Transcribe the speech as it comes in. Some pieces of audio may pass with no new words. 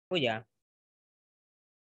Oh, ya.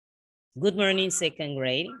 Good morning, second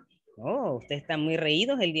grade. Oh, ustedes están muy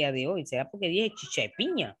reídos el día de hoy. ¿Será porque dije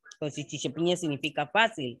chichepiña? Entonces, chichepiña significa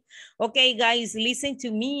fácil. Okay, guys, listen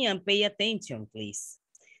to me and pay attention, please.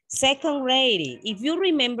 Second grade, if you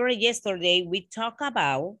remember yesterday, we talked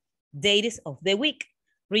about days of the week.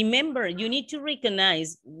 Remember, you need to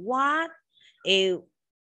recognize what the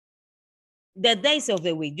days of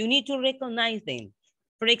the week. You need to recognize them.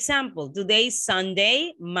 For example, today is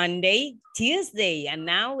Sunday, Monday, Tuesday, and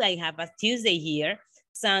now I have a Tuesday here.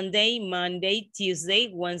 Sunday, Monday,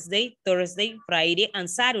 Tuesday, Wednesday, Thursday, Friday, and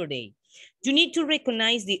Saturday. You need to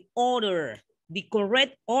recognize the order, the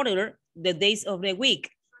correct order, the days of the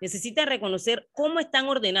week. Necesita reconocer cómo están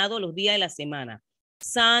ordenados los días de la semana.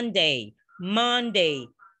 Sunday, Monday,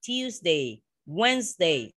 Tuesday,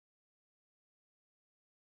 Wednesday,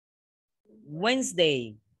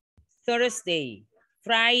 Thursday,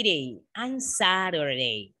 Friday, and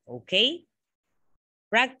Saturday, okay?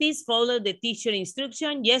 Practice, follow the teacher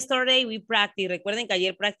instruction. Yesterday we practiced. Recuerden que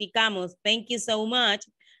ayer practicamos. Thank you so much.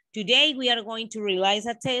 Today we are going to realize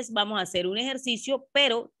a test. Vamos a hacer un ejercicio,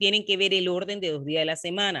 pero tienen que ver el orden de los días de la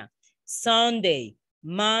semana. Sunday,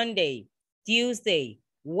 Monday, Tuesday,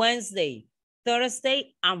 Wednesday,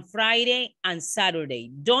 Thursday, and Friday, and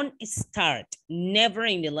Saturday. Don't start, never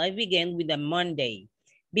in the life begin with a Monday,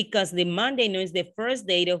 because the Monday no is the first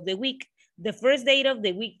day of the week. The first day of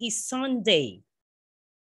the week is Sunday.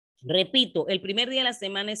 Repito, el primer día de la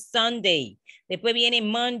semana es Sunday. Después viene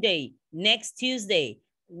Monday, next Tuesday,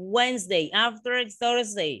 Wednesday, after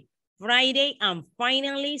Thursday, Friday, and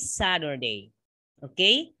finally Saturday.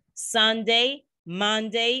 Okay? Sunday,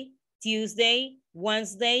 Monday, Tuesday,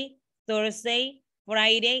 Wednesday, Thursday,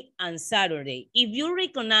 Friday, and Saturday. If you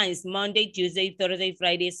recognize Monday, Tuesday, Thursday,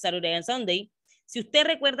 Friday, Saturday, and Sunday, si usted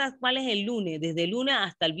recuerda cuál es el lunes, desde el lunes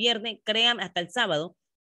hasta el viernes, créame, hasta el sábado,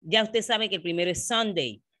 ya usted sabe que el primero es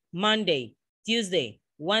Sunday, Monday, Tuesday,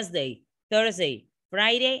 Wednesday, Thursday,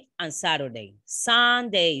 Friday, and Saturday.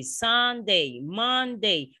 Sunday, Sunday,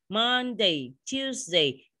 Monday, Monday,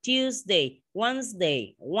 Tuesday, Tuesday,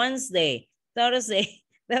 Wednesday, Wednesday, Thursday,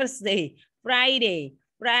 Thursday, Friday,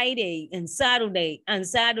 Friday, and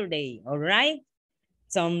Saturday, all right?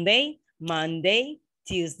 Sunday, Monday,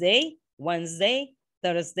 Tuesday, Wednesday,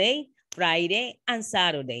 Thursday, Friday, and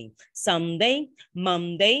Saturday. Sunday,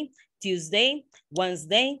 Monday, Tuesday,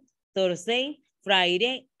 Wednesday, Thursday,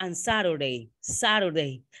 Friday, and Saturday.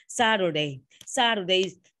 Saturday, Saturday,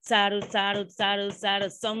 Saturday, Saturday,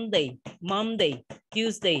 Sunday, Monday,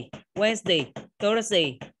 Tuesday, Wednesday,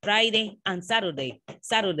 Thursday, Friday, and Saturday.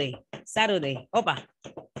 Saturday. Opa.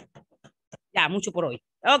 Ya, mucho por hoy.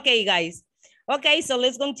 Okay, guys. Okay, so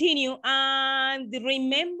let's continue. And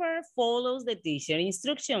remember, follows the teacher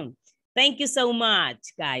instruction. Thank you so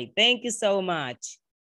much, guys. Thank you so much.